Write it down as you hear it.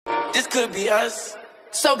this could be us.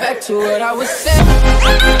 So back to what I was saying.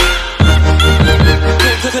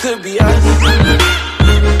 Could be us.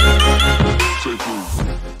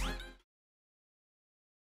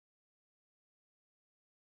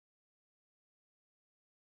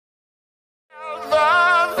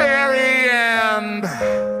 The very end.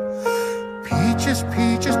 Peaches,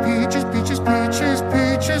 peaches, peaches, peaches, peaches,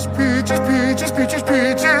 peaches, peaches, peaches, peaches,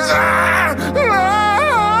 peaches. Ah,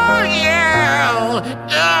 oh, yeah.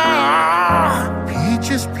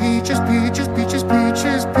 Peaches, peaches, peaches, peaches,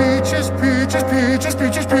 peaches, peaches, peaches, peaches,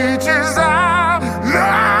 peaches, peaches. I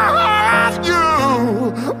love you.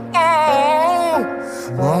 Oh,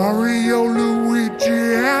 Mario, Luigi,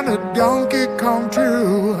 and a Donkey Kong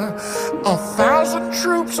too. 1,000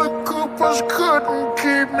 troops of Koopas couldn't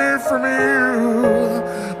keep me from you.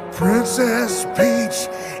 Princess Peach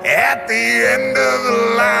at the end of the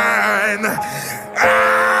line.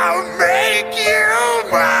 I'll make you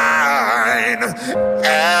mine.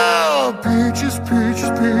 Oh, peaches,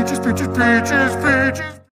 peaches, peaches, peaches, peaches,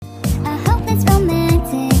 peaches. I hope it's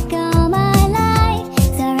romantic all my life,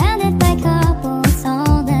 surrounded by couples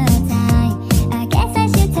all the time. I guess I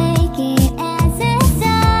should take it as a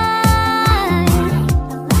sign.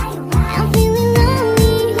 I'm feeling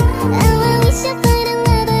lonely, oh I wish I find a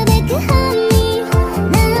lover that could hold me.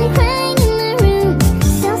 Now I'm crying in my room,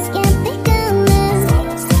 so skeptical,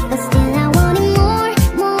 but still I wanted more,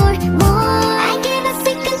 more, more. I gave a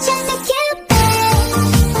second chance to Cupid,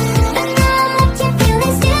 but now I'm left here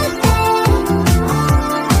feeling stupid.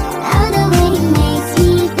 Oh, the way he makes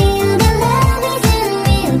me feel, the love isn't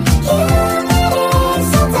real. Cupid is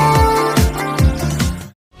so tough.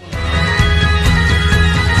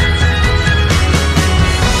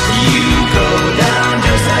 You go down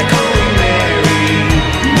just like Holy Mary,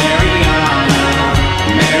 Mariana,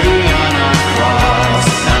 Mariana Cross.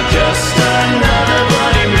 Not just another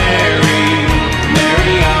Bloody Mary,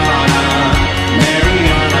 Mariana,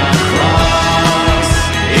 Mariana Cross.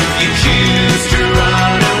 If you choose to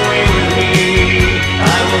run away with me,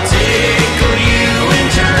 I will tickle you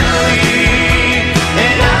internally,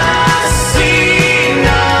 and I see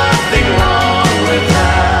nothing wrong with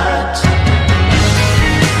that.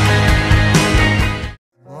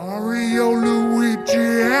 Mario, Luigi,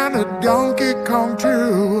 and a Donkey Kong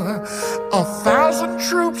too. 1,000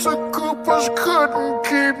 troops of Koopas couldn't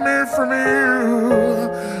keep me from you.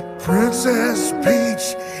 Princess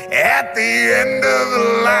Peach at the end of the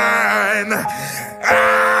line.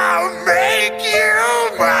 I'll make you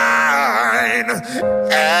mine.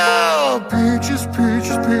 Oh, peaches,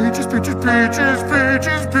 peaches, peaches, peaches, peaches,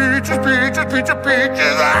 peaches, peaches, peaches, peaches,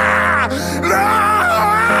 peaches. I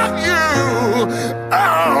love you.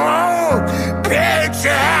 Oh,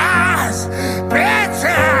 peaches.